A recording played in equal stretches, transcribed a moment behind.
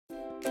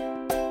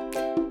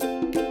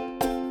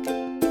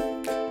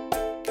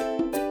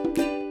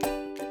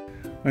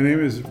My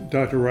name is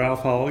Dr.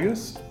 Ralph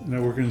Olliges, and I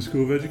work in the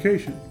School of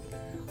Education.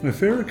 My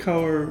favorite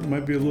color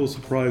might be a little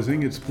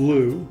surprising. It's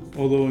blue,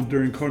 although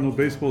during Cardinal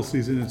baseball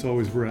season, it's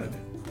always red.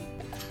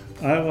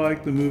 I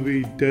like the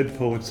movie Dead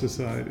Poets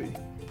Society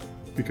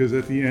because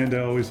at the end, I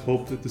always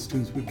hoped that the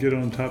students would get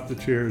on top of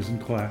the chairs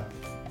and clap.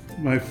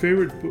 My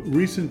favorite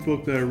recent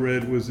book that I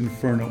read was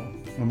Inferno.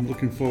 I'm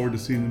looking forward to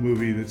seeing the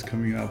movie that's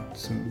coming out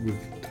soon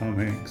with Tom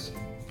Hanks.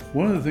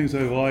 One of the things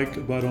I like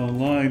about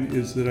online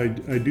is that I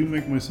do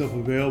make myself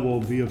available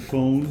via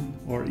phone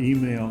or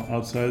email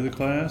outside of the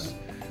class.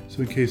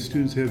 So in case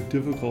students have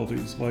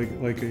difficulties like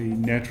a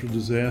natural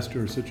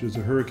disaster such as a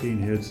hurricane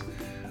hits,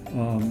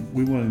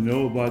 we want to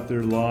know about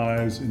their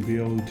lives and be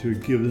able to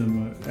give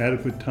them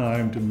adequate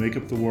time to make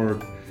up the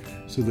work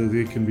so that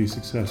they can be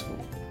successful.